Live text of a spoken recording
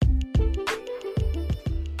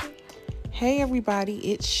Hey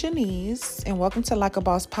everybody, it's Shanice and welcome to Like a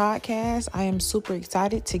Boss Podcast. I am super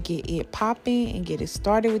excited to get it popping and get it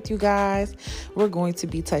started with you guys. We're going to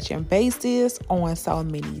be touching bases on so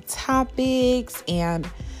many topics and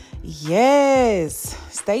yes,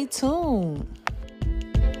 stay tuned.